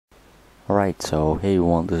Alright, so hey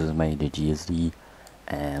everyone, this is Maggiethegsd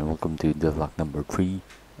and welcome to Devlog number 3,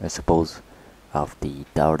 I suppose, of the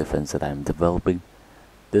tower defense that I'm developing.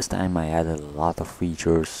 This time I added a lot of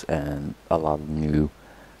features and a lot of new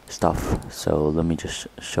stuff, so let me just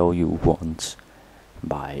show you once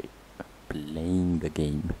by playing the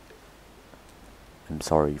game. I'm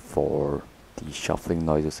sorry for the shuffling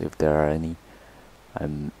noises if there are any.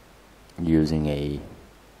 I'm using a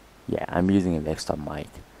desktop mic.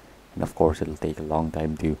 And of course it'll take a long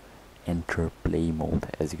time to enter play mode,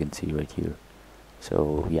 as you can see right here.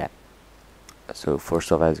 So yeah, so first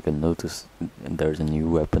off, as you can notice, there's a new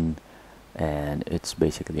weapon, and it's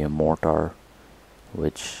basically a mortar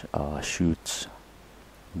which shoots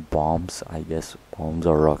bombs, I guess, bombs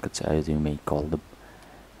or rockets as you may call them.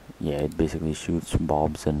 Yeah, it basically shoots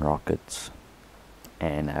bombs and rockets.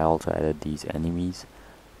 And I also added these enemies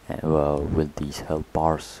with these health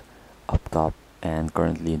bars up top, and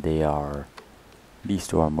currently these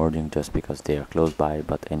two are merging just because they are close by,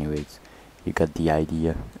 but anyways, you get the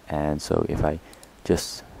idea. And so if I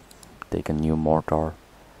just take a new mortar,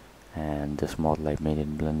 and this model I made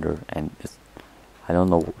in Blender, and I don't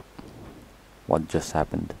know what just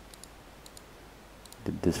happened.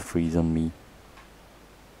 Did this freeze on me?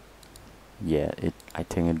 Yeah, I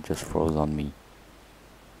think it just froze on me.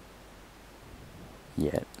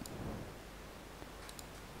 Yeah,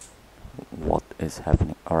 what is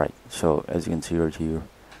happening? Alright, so as you can see right here,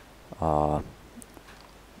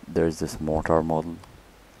 there's this mortar model.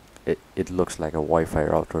 It looks like a Wi-Fi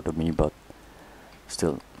router to me, but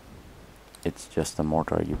still, it's just a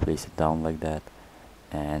mortar. You place it down like that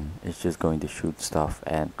and it's just going to shoot stuff.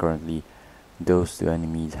 And currently those two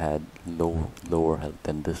enemies had lower health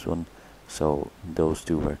than this one, so those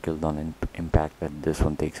two were killed on impact, and this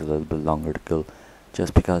one takes a little bit longer to kill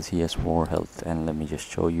just because he has more health. And let me just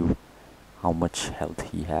show you how much health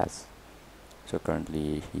he has. So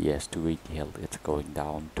currently he has 280 health. It's going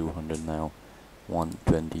down 200 now,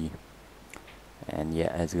 120. And yeah,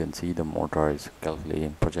 as you can see, the mortar is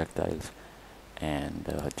calculating projectiles and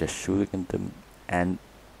just shooting at them. And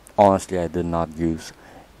honestly, I did not use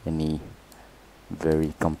any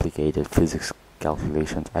very complicated physics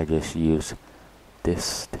calculations. I just use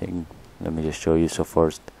this thing. Let me just show you. So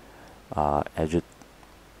first, edge it.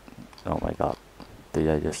 Oh my god, did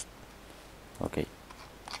I just? Okay,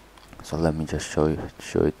 so let me just show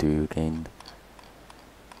it to you again.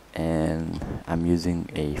 And I'm using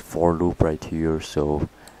a for loop right here. So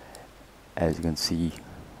as you can see,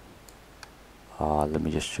 let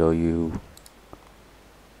me just show you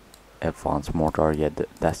advanced mortar. Yeah,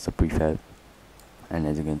 that's the prefab. And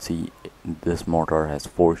as you can see, this mortar has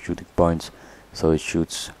 4 shooting points, so it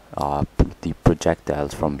shoots the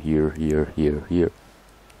projectiles from here, here.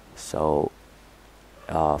 So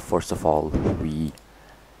first of all, we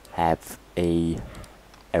have a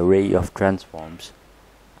array of transforms.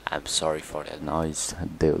 I'm sorry for that noise.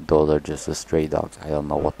 Those are just the stray dogs. I don't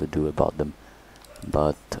know what to do about them.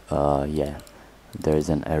 But yeah, there's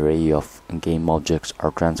an array of game objects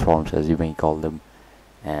or transforms, as you may call them.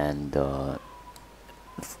 And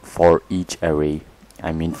for each array,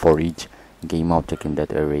 I mean for each game object in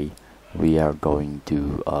that array, we are going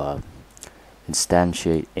to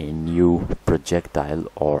instantiate a new projectile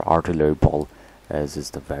or artillery ball, as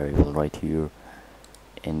is the variable right here,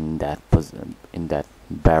 in that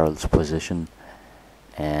barrel's position.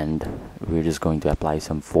 And we're just going to apply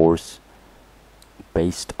some force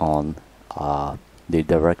based on the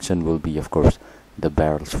direction will be, of course, the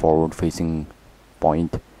barrel's forward facing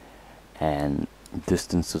point, and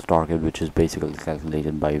distance to target, which is basically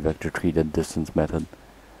calculated by vector treated distance method.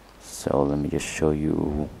 So let me just show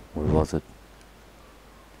you, where was it?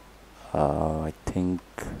 I think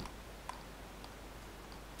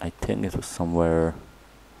it was somewhere.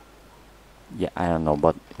 Yeah, I don't know,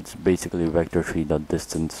 but it's basically vector treated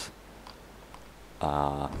distance.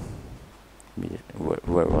 Where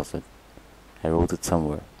was it? I wrote it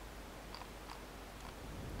somewhere.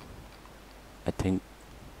 I think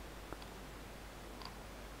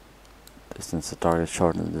distance to target,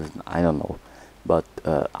 shortness, I don't know, but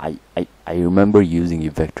I remember using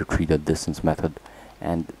a vector treated distance method.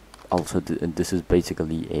 And also this is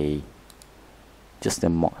basically just a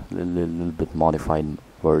little bit modified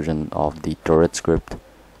version of the turret script.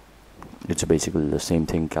 It's basically the same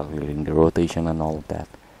thing, calculating the rotation and all of that.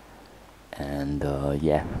 And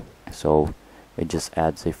yeah, so it just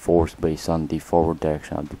adds a force based on the forward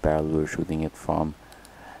direction of the barrel we're shooting it from,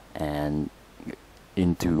 and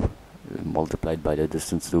into multiplied by the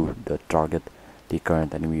distance to the target, the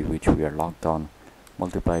current enemy which we are locked on,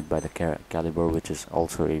 multiplied by the caliber, which is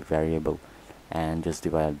also a variable, and just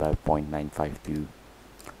divided by 0.952.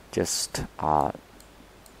 just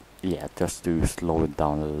yeah, just to slow it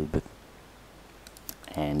down a little bit.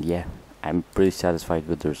 And yeah, I'm pretty satisfied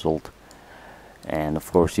with the result. And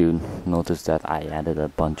of course you notice that I added a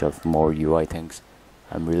bunch of more UI things.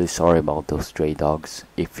 I'm really sorry about those stray dogs,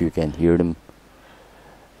 if you can hear them.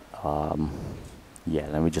 Yeah,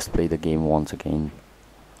 let me just play the game once again.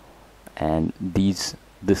 And this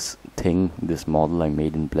model I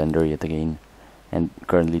made in Blender yet again, and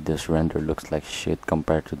currently this render looks like shit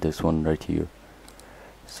compared to this one right here.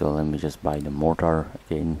 So let me just buy the mortar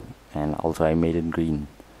again, and also I made it green.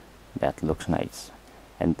 That looks nice.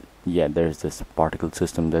 And yeah, there's this particle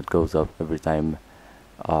system that goes up every time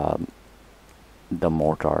the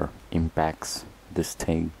mortar impacts this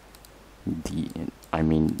thing.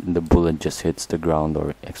 The bullet just hits the ground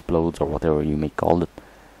or explodes or whatever you may call it.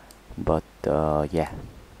 But yeah,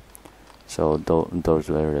 so those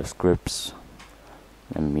were the scripts.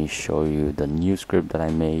 Let me show you the new script that I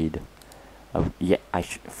made. Yeah, I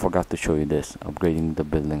forgot to show you this, upgrading the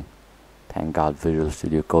building. Thank God Visual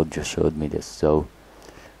Studio Code just showed me this. So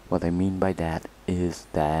what I mean by that is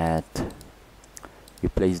that you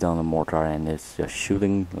place down a mortar and it's just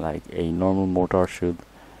shooting like a normal mortar should.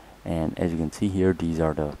 And as you can see here, these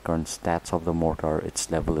are the current stats of the mortar.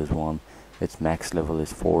 Its level is 1, its max level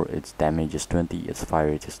is 4, its damage is 20, its fire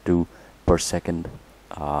rate is 2 per second.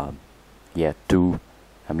 Yeah, 4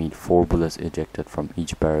 bullets ejected from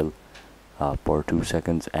each barrel per 2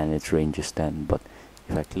 seconds, and its range is 10. But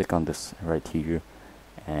if I click on this right here,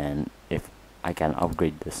 and if I can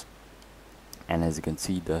upgrade this, and as you can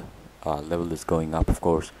see, the level is going up. Of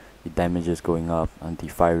course, the damage is going up and the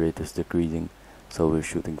fire rate is decreasing, so we're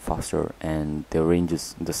shooting faster, and the range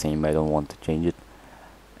is the same. I don't want to change it.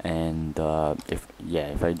 And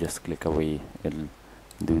if I just click away, it'll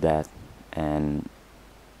do that. And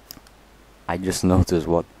I just noticed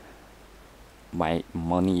what my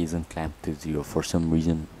money isn't clamped to 0 for some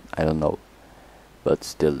reason. I don't know, but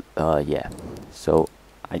still, yeah. So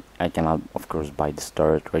I cannot, of course, buy this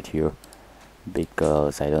turret right here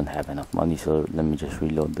because I don't have enough money. So let me just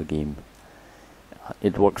reload the game.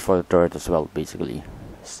 It works for the turret as well, basically.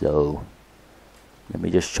 So let me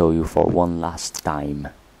just show you for one last time.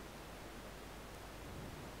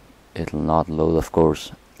 It'll not load, of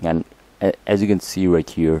course. And as you can see right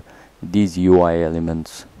here, these UI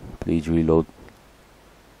elements, please reload.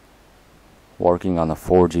 Working on a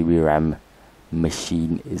 4 GB RAM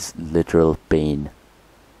machine is literal pain.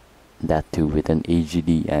 That too with an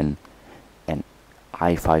HDD and an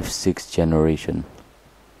i5 6th generation.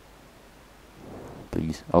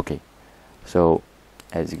 Please, okay. So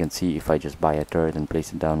as you can see, if I just buy a turret and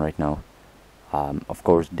place it down right now, of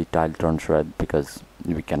course the tile turns red because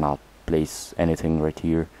we cannot place anything right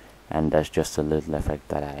here, and that's just a little effect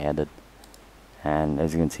that I added. And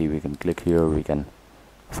as you can see, we can click here, we can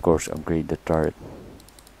of course upgrade the turret.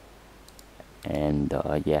 And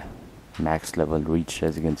yeah, max level reached.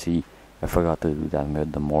 As you can see, I forgot to do that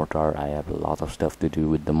with the mortar. I have a lot of stuff to do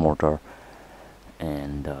with the mortar.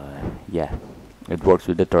 And yeah, it works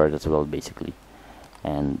with the turret as well, basically.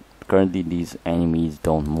 And currently these enemies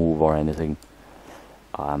don't move or anything.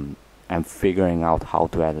 I'm figuring out how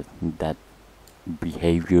to add that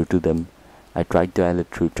behavior to them. I tried to add it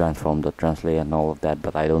through transform.translate and all of that,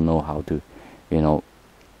 but I don't know how to,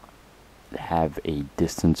 have a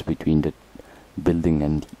distance between the building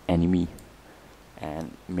and the enemy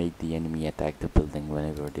and make the enemy attack the building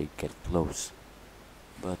whenever they get close.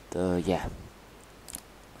 But yeah,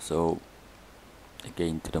 so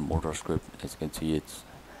again to the mortar script. As you can see, it's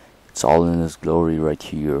all in its glory right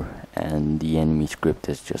here, and the enemy script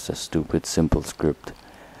is just a stupid simple script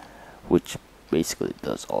which basically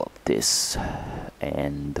does all of this.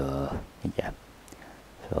 And yeah,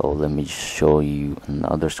 so let me show you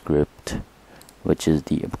another script, which is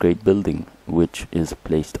the upgrade building, which is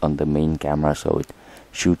placed on the main camera, so it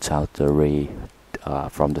shoots out the ray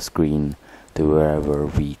from the screen to wherever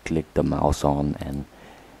we click the mouse on. And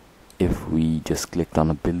if we just clicked on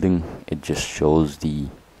a building, it just shows the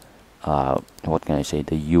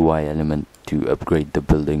the UI element to upgrade the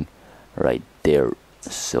building right there.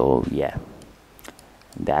 So yeah,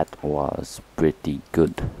 that was pretty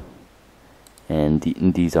good. And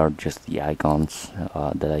these are just the icons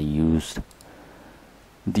that I used.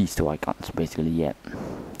 These two icons, basically, yeah.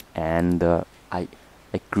 And I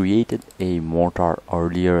created a mortar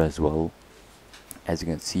earlier as well. As you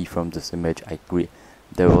can see from this image,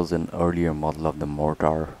 there was an earlier model of the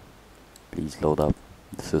mortar. Please load up.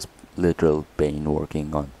 This is literal pain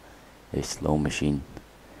working on a slow machine.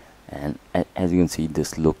 And as you can see,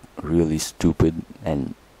 this looked really stupid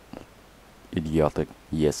and idiotic,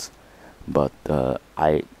 yes. but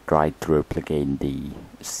I tried to replicate the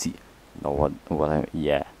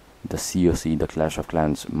the COC, the Clash of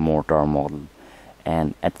Clans mortar model,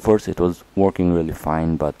 and at first it was working really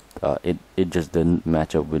fine, but it just didn't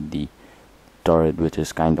match up with the turret, which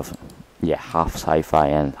is kind of half sci-fi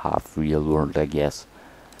and half real world, I guess.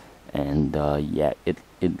 And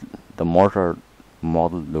the mortar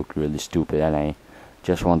model looked really stupid, and I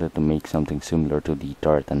just wanted to make something similar to the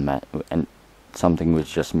turret and something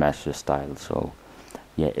which just matched the style. So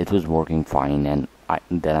yeah, it was working fine, and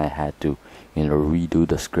then I had to redo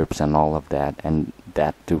the scripts and all of that, and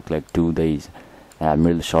that took like 2 days. And I'm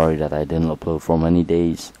really sorry that I didn't upload for many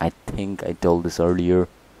days. I think I told this earlier,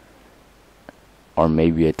 or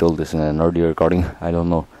maybe I told this in an earlier recording, I don't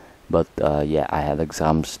know. But yeah, I had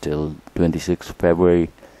exams till 26th February,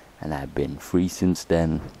 and I've been free since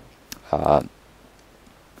then.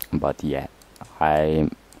 But yeah, I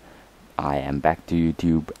am back to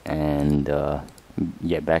YouTube, and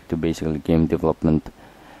back to basically game development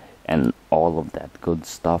and all of that good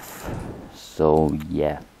stuff. So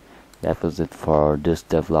yeah, that was it for this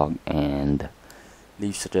devlog, and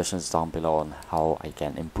leave suggestions down below on how I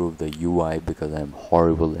can improve the UI, because I'm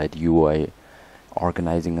horrible at UI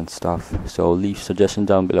organizing and stuff. So leave suggestions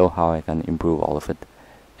down below how I can improve all of it.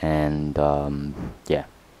 And yeah,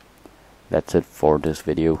 that's it for this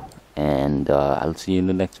video, and I'll see you in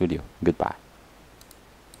the next video. Goodbye.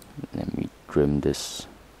 Let me trim this.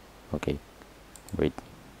 Okay, wait.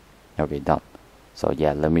 Okay, done. So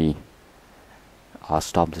yeah, let me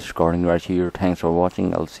stop this recording right here. Thanks for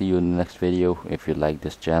watching. I'll see you in the next video. If you like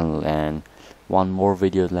this channel and want more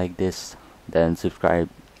videos like this, then subscribe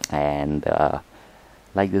and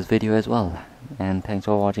like this video as well. And thanks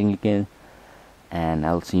for watching again, and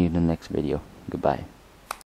I'll see you in the next video. Goodbye.